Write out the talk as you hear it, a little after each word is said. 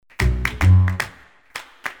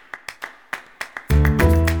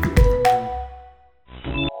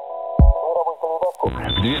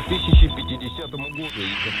2050 году. For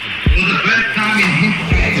the first time in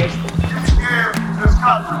history. This year has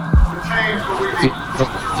come to change what we need.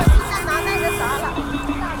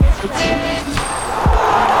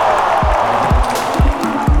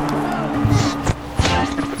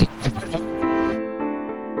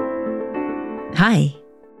 Hi,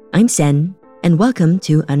 I'm Sen, and welcome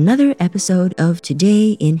to another episode of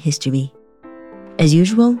Today in History. As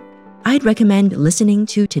usual, I'd recommend listening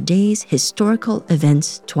to today's historical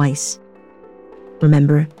events twice.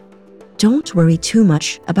 Remember, don't worry too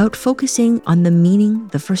much about focusing on the meaning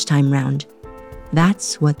the first time round.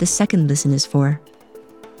 That's what the second listen is for.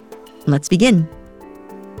 Let's begin.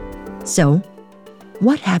 So,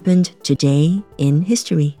 what happened today in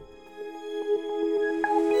history?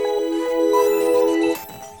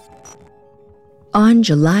 On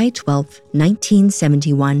July 12,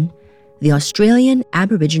 1971, the Australian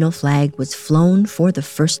Aboriginal flag was flown for the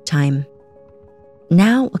first time.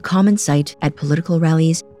 Now a common sight at political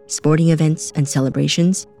rallies, sporting events, and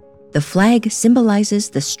celebrations, the flag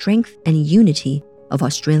symbolizes the strength and unity of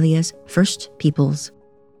Australia's First Peoples.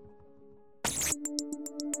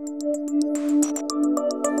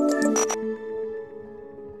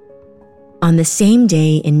 On the same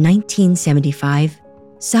day in 1975,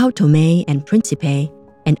 São Tomé and Príncipe,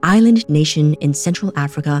 an island nation in Central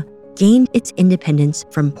Africa, gained its independence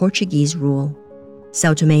from Portuguese rule.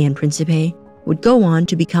 São Tomé and Príncipe would go on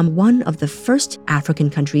to become one of the first African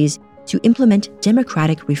countries to implement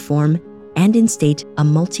democratic reform and instate a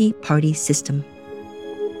multi-party system.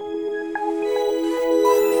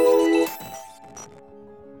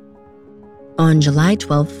 On July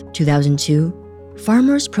 12, 2002,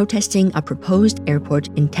 farmers protesting a proposed airport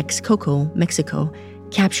in Texcoco, Mexico,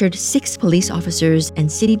 captured 6 police officers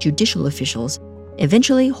and city judicial officials,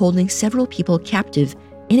 eventually holding several people captive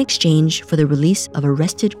in exchange for the release of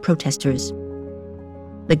arrested protesters.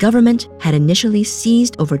 The government had initially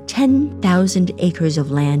seized over 10,000 acres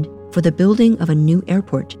of land for the building of a new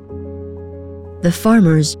airport. The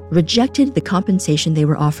farmers rejected the compensation they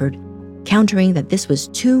were offered, countering that this was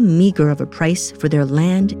too meager of a price for their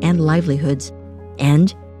land and livelihoods,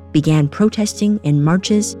 and began protesting in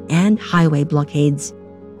marches and highway blockades.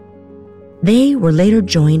 They were later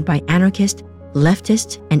joined by anarchist,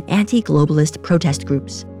 leftist, and anti-globalist protest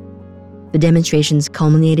groups. The demonstrations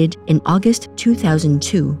culminated in August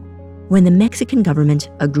 2002, when the Mexican government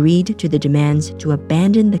agreed to the demands to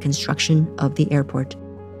abandon the construction of the airport.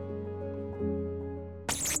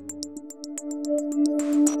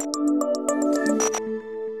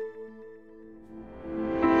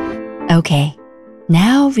 Okay,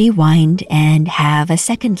 now rewind and have a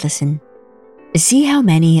second listen. See how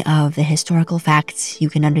many of the historical facts you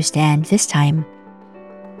can understand this time.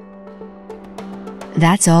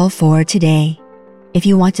 That's all for today. If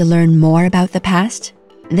you want to learn more about the past,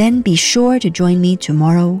 then be sure to join me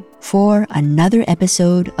tomorrow for another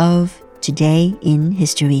episode of Today in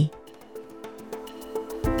History.